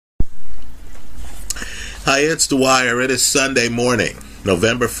Hi, it's The Wire. It is Sunday morning,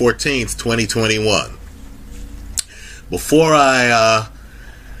 November 14th, 2021. Before I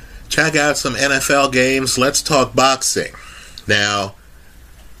check out some NFL games, let's talk boxing. Now,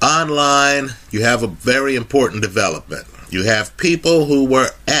 online, you have a very important development. You have people who were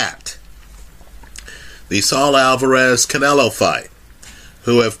at the Saul Alvarez-Canelo fight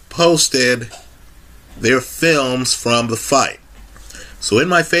who have posted their films from the fight. So in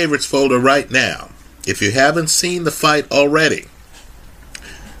my favorites folder right now, if you haven't seen the fight already,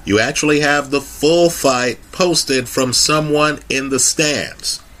 you actually have the full fight posted from someone in the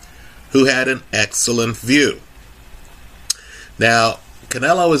stands who had an excellent view. Now,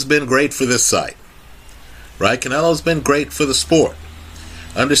 Canelo has been great for this site, right? Canelo's been great for the sport.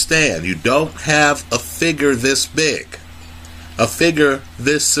 Understand, you don't have a figure this big, a figure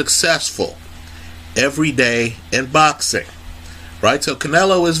this successful every day in boxing, right? So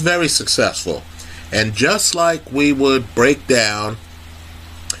Canelo is very successful. And just like we would break down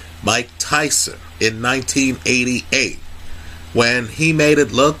Mike Tyson in 1988, when he made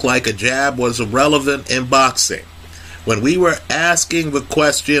it look like a jab was irrelevant in boxing, when we were asking the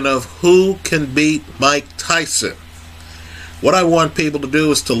question of who can beat Mike Tyson, what I want people to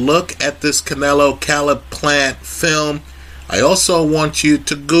do is to look at this Canelo Caleb Plant film. I also want you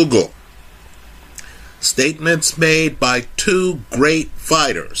to Google statements made by two great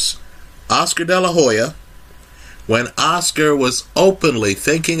fighters. Oscar De La Hoya, when Oscar was openly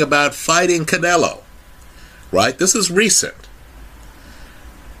thinking about fighting Canelo, right? This is recent.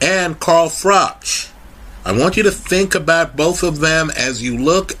 And Carl Froch. I want you to think about both of them as you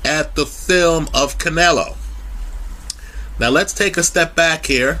look at the film of Canelo. Now let's take a step back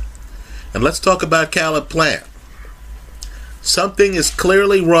here and let's talk about Caleb Plant. Something is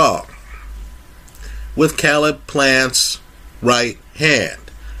clearly wrong with Caleb Plant's right hand.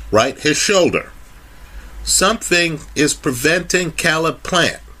 Right, his shoulder. Something is preventing Caleb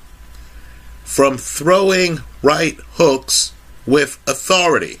Plant from throwing right hooks with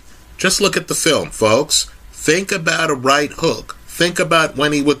authority. Just look at the film, folks. Think about a right hook. Think about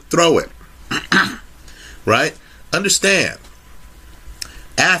when he would throw it. Right? Understand,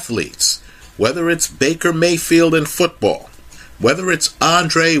 athletes, whether it's Baker Mayfield in football, whether it's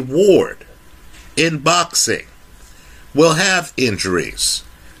Andre Ward in boxing, will have injuries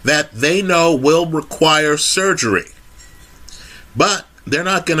that they know will require surgery. But they're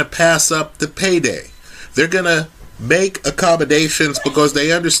not going to pass up the payday. They're going to make accommodations because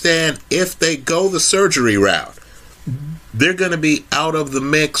they understand if they go the surgery route, they're going to be out of the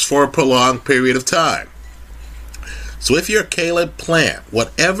mix for a prolonged period of time. So if you're Caleb Plant,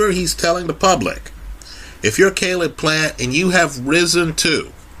 whatever he's telling the public, if you're Caleb Plant and you have risen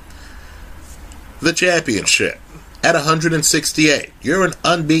to the championship, at 168, you're an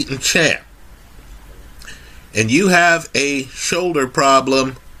unbeaten champ, and you have a shoulder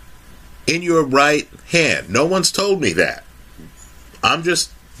problem in your right hand. No one's told me that. I'm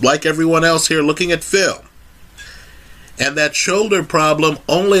just like everyone else here looking at film. And that shoulder problem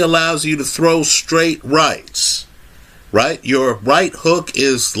only allows you to throw straight rights, right? Your right hook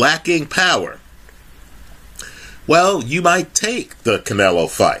is lacking power. Well, you might take the Canelo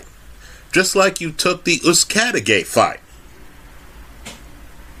fight, just like you took the Uskadage fight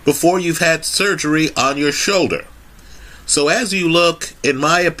before you've had surgery on your shoulder. So as you look, in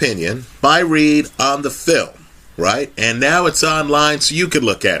my opinion, my read on the film, right? And now it's online so you can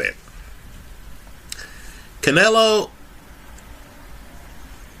look at it. Canelo,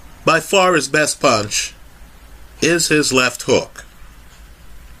 by far his best punch is his left hook.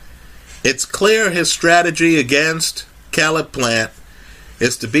 It's clear his strategy against Caleb Plant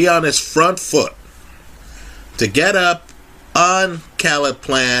is to be on his front foot, to get up on Caleb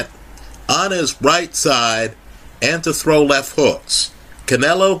Plant on his right side and to throw left hooks.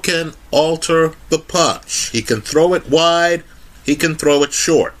 Canelo can alter the punch. He can throw it wide, he can throw it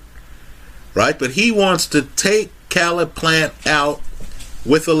short, right? But he wants to take Caleb Plant out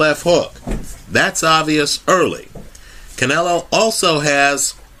with a left hook. That's obvious early. Canelo also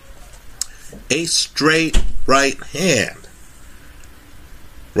has a straight right hand.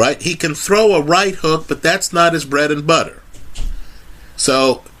 Right? He can throw a right hook, but that's not his bread and butter.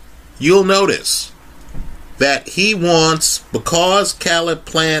 So you'll notice that he wants, because Caleb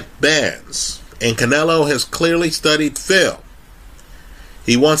Plant bends, and Canelo has clearly studied film,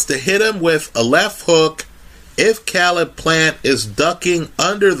 he wants to hit him with a left hook. If Caleb Plant is ducking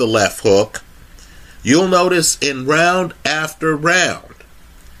under the left hook, you'll notice in round after round,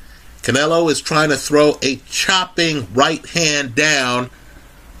 Canelo is trying to throw a chopping right hand down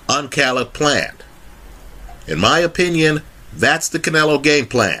on Caleb Plant. In my opinion, that's the Canelo game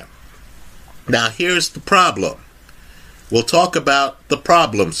plan. Now, here's the problem. We'll talk about the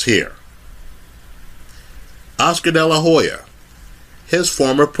problems here. Oscar De La Hoya, his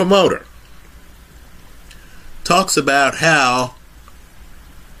former promoter, talks about how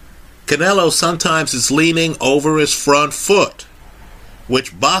Canelo sometimes is leaning over his front foot,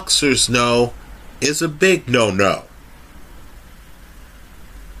 which boxers know is a big no-no.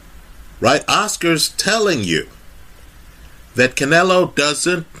 Right? Oscar's telling you that Canelo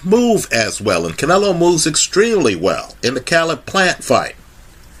doesn't move as well, and Canelo moves extremely well in the Caleb Plant fight,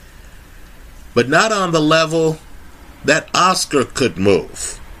 but not on the level that Oscar could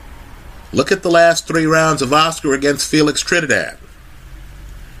move. Look at the last 3 rounds of Oscar against Felix Trinidad.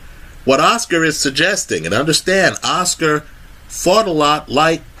 What Oscar is suggesting, and understand, Oscar fought a lot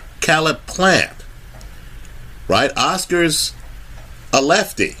like Caleb Plant, right? Oscar's a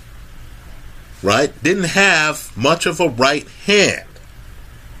lefty, right? Didn't have much of a right hand.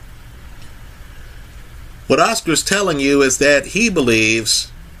 What Oscar's telling you is that he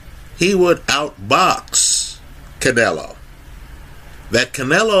believes he would outbox Canelo. That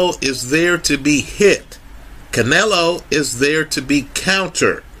Canelo is there to be hit. Canelo is there to be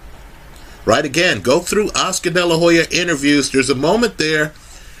countered. Right? Again, go through Oscar De La Hoya interviews. There's a moment there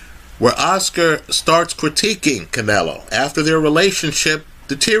where Oscar starts critiquing Canelo after their relationship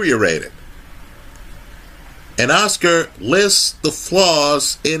deteriorated. And Oscar lists the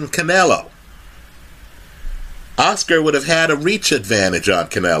flaws in Canelo. Oscar would have had a reach advantage on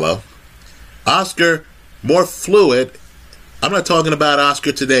Canelo. Oscar, more fluid. I'm not talking about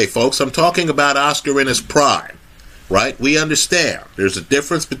Oscar today, folks. I'm talking about Oscar in his prime. Right? We understand. There's a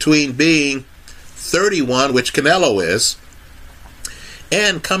difference between being 31, which Canelo is,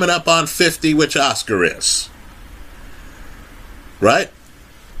 and coming up on 50, which Oscar is. Right?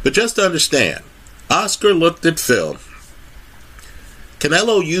 But just understand, Oscar looked at film.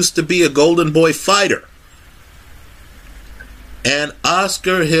 Canelo used to be a Golden Boy fighter. And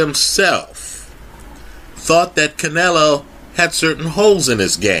Oscar himself thought that Canelo had certain holes in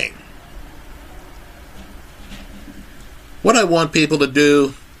his game. What I want people to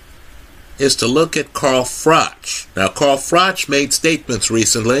do is to look at Carl Froch. Now, Carl Froch made statements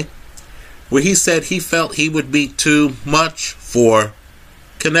recently where he said he felt he would be too much for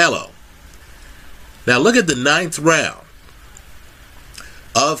Canelo. Now, look at the 9th round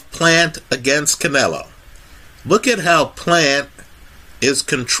of Plant against Canelo. Look at how Plant is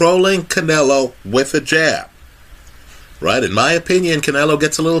controlling Canelo with a jab. Right? In my opinion, Canelo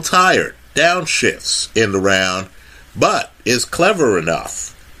gets a little tired, downshifts in the round, but is clever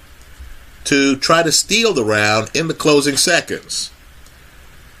enough to try to steal the round in the closing seconds.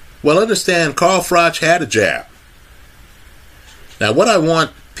 Well, understand, Carl Froch had a jab. Now, what I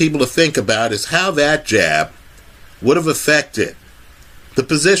want people to think about is how that jab would have affected the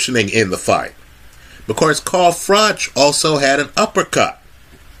positioning in the fight. Because Carl Froch also had an uppercut.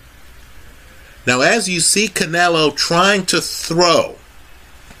 Now, as you see Canelo trying to throw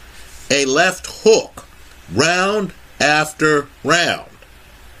a left hook round after round,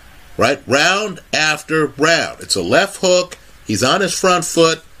 right? Round after round. It's a left hook. He's on his front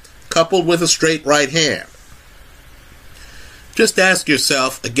foot, coupled with a straight right hand. Just ask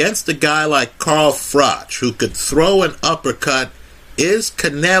yourself, against a guy like Carl Froch, who could throw an uppercut, is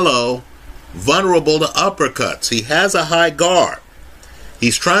Canelo vulnerable to uppercuts? He has a high guard.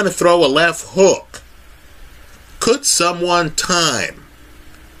 He's trying to throw a left hook. Could someone time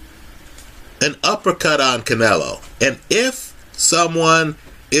an uppercut on Canelo? And if someone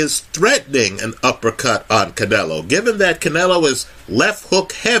is threatening an uppercut on Canelo, given that Canelo is left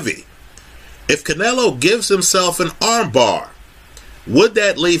hook heavy, if Canelo gives himself an armbar, would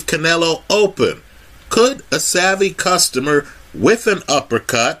that leave Canelo open? Could a savvy customer with an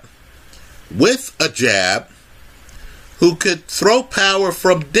uppercut, with a jab, who could throw power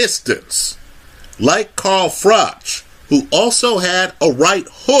from distance, like Carl Froch, who also had a right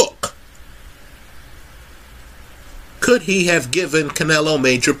hook, could he have given Canelo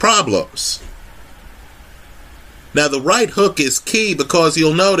major problems? Now, the right hook is key because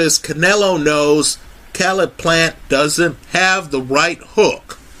you'll notice Canelo knows Caleb Plant doesn't have the right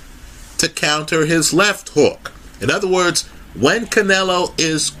hook to counter his left hook. In other words, when Canelo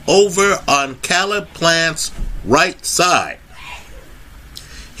is over on Caleb Plant's right side,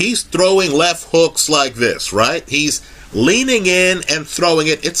 he's throwing left hooks like this, right? He's leaning in and throwing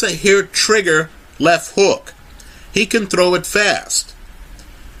it. It's a hair trigger left hook. He can throw it fast.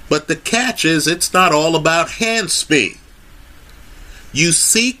 But the catch is, it's not all about hand speed. You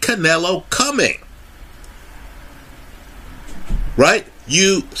see Canelo coming, right?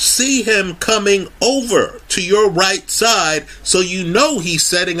 You see him coming over to your right side, so you know he's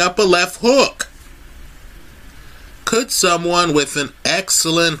setting up a left hook. Could someone with an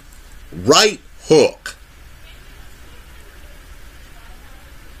excellent right hook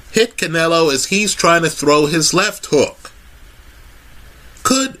hit Canelo as he's trying to throw his left hook?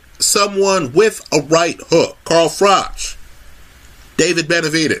 Could someone with a right hook, Carl Froch, David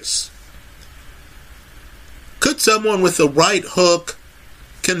Benavidez, could someone with a right hook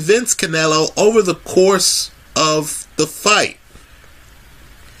convince Canelo over the course of the fight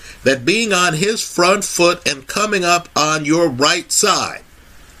that being on his front foot and coming up on your right side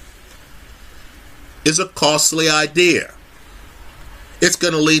is a costly idea? It's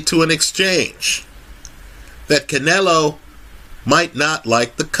going to lead to an exchange that Canelo might not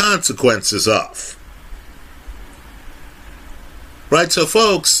like the consequences of. Right, so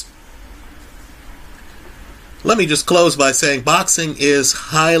folks, let me just close by saying boxing is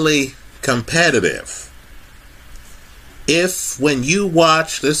highly competitive. If, when you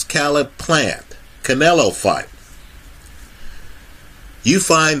watch this Caleb Plant Canelo fight, you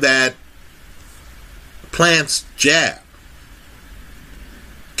find that Plant's jab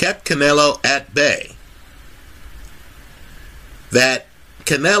kept Canelo at bay, that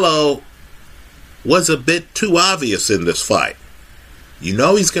Canelo was a bit too obvious in this fight, you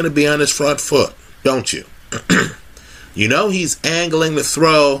know he's going to be on his front foot, don't you? You know he's angling to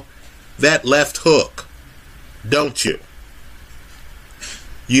throw that left hook, don't you?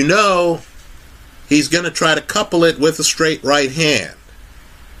 You know he's going to try to couple it with a straight right hand,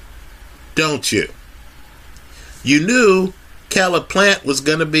 don't you? You knew Caleb Plant was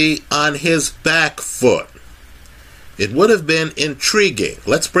going to be on his back foot. It would have been intriguing.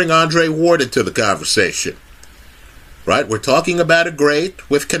 Let's bring Andre Ward into the conversation. Right? We're talking about a great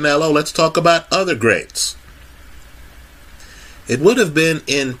with Canelo. Let's talk about other greats. It would have been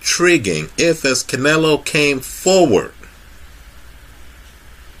intriguing if, as Canelo came forward,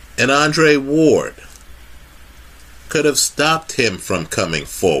 and Andre Ward could have stopped him from coming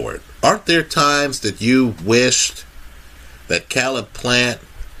forward. Aren't there times that you wished that Caleb Plant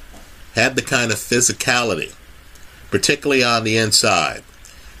had the kind of physicality, particularly on the inside,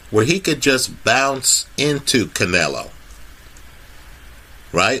 where he could just bounce into Canelo?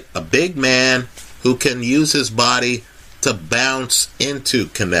 Right? A big man who can use his body to bounce into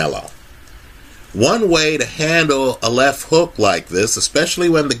Canelo. One way to handle a left hook like this, especially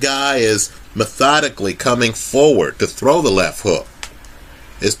when the guy is methodically coming forward to throw the left hook,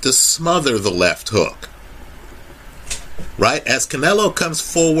 is to smother the left hook. Right? As Canelo comes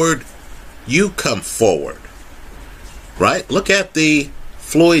forward, you come forward. Right? Look at the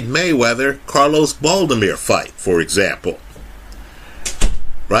Floyd Mayweather-Carlos Baldomir fight, for example.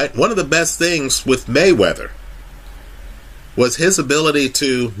 Right? One of the best things with Mayweather was his ability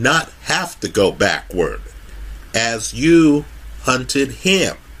to not have to go backward as you hunted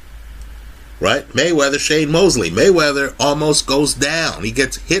him. Right? Mayweather, Shane Mosley. Mayweather almost goes down. He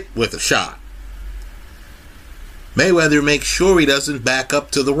gets hit with a shot. Mayweather makes sure he doesn't back up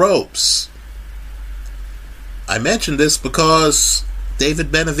to the ropes. I mention this because David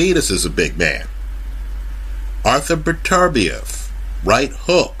Benavidez is a big man. Arthur Beterbiev, right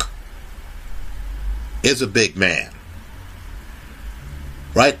hook, is a big man.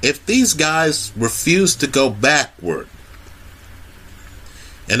 Right? If these guys refuse to go backward,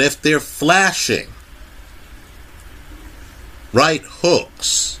 and if they're flashing right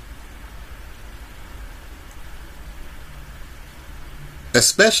hooks,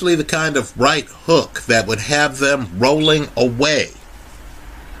 especially the kind of right hook that would have them rolling away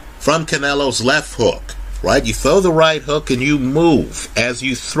from Canelo's left hook, right? You throw the right hook and you move as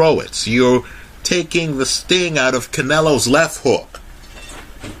you throw it. So you're taking the sting out of Canelo's left hook.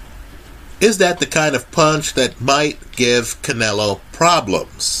 Is that the kind of punch that might give Canelo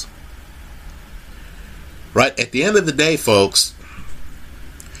problems? Right? At the end of the day, folks,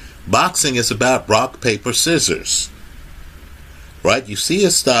 boxing is about rock, paper, scissors. Right? You see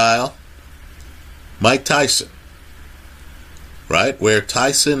a style, Mike Tyson. Right? Where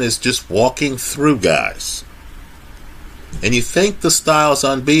Tyson is just walking through guys. And you think the style's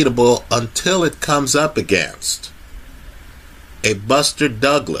unbeatable until it comes up against a Buster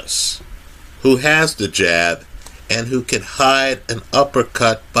Douglas, who has the jab and who can hide an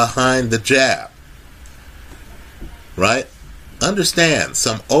uppercut behind the jab. Right? Understand,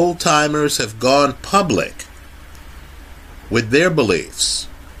 some old-timers have gone public with their beliefs,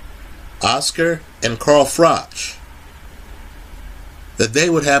 Oscar and Carl Froch, that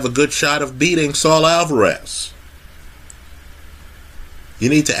they would have a good shot of beating Saul Alvarez. You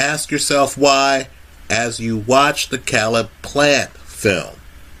need to ask yourself why as you watch the Caleb Plant film.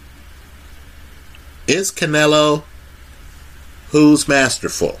 Is Canelo who's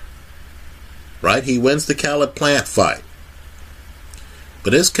masterful? Right? He wins the Caleb Plant fight.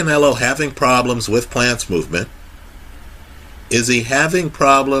 But is Canelo having problems with Plant's movement? Is he having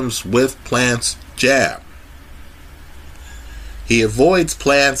problems with Plant's jab? He avoids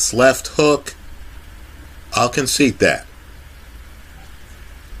Plant's left hook. I'll concede that.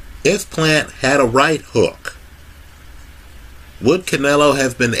 If Plant had a right hook, would Canelo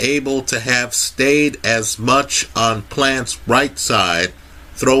have been able to have stayed as much on Plant's right side,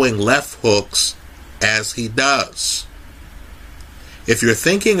 throwing left hooks, as he does? If you're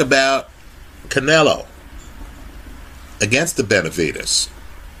thinking about Canelo against the Benavidez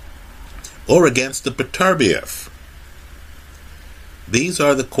or against the Beterbiev, these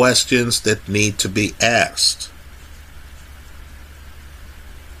are the questions that need to be asked.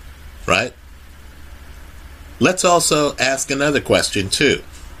 Right? Let's also ask another question too.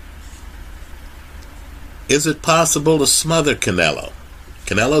 Is it possible to smother Canelo?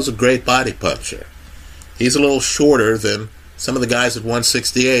 Canelo's a great body puncher. He's a little shorter than some of the guys at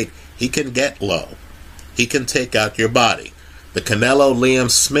 168. He can get low. He can take out your body. The Canelo-Liam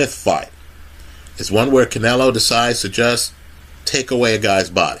Smith fight is one where Canelo decides to just take away a guy's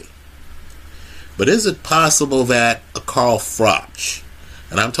body. But is it possible that a Carl Froch,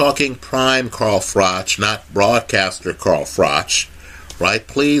 and I'm talking prime Carl Froch, not broadcaster Carl Froch, right?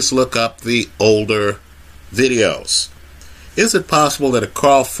 Please look up the older videos. Is it possible that a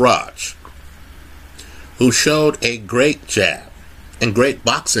Carl Froch, who showed a great jab and great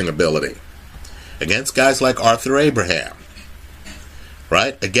boxing ability against guys like Arthur Abraham,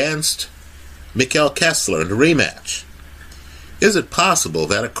 right? Against Mikhail Kessler in the rematch, is it possible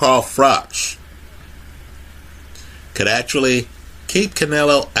that a Carl Froch could actually keep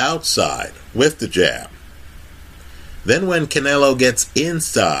Canelo outside with the jab, then when Canelo gets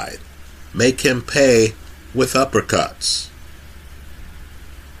inside, make him pay with uppercuts?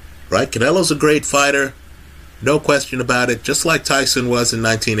 Right? Canelo's a great fighter, no question about it, just like Tyson was in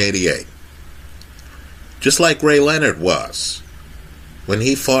 1988. Just like Ray Leonard was when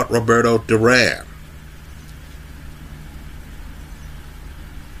he fought Roberto Duran.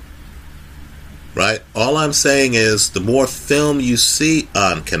 Right? All I'm saying is the more film you see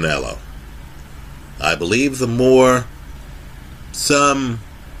on Canelo, I believe the more some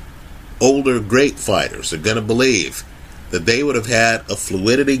older great fighters are going to believe that they would have had a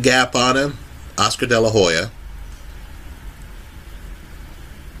fluidity gap on him, Oscar De La Hoya,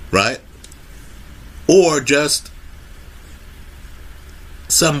 right? Or just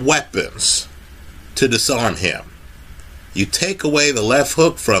some weapons to disarm him. You take away the left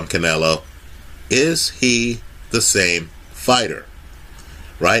hook from Canelo, is he the same fighter?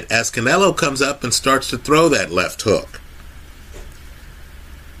 Right? As Canelo comes up and starts to throw that left hook,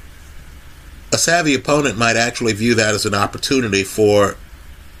 a savvy opponent might actually view that as an opportunity for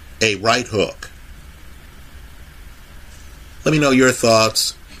a right hook. Let me know your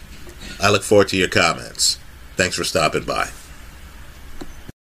thoughts. I look forward to your comments. Thanks for stopping by.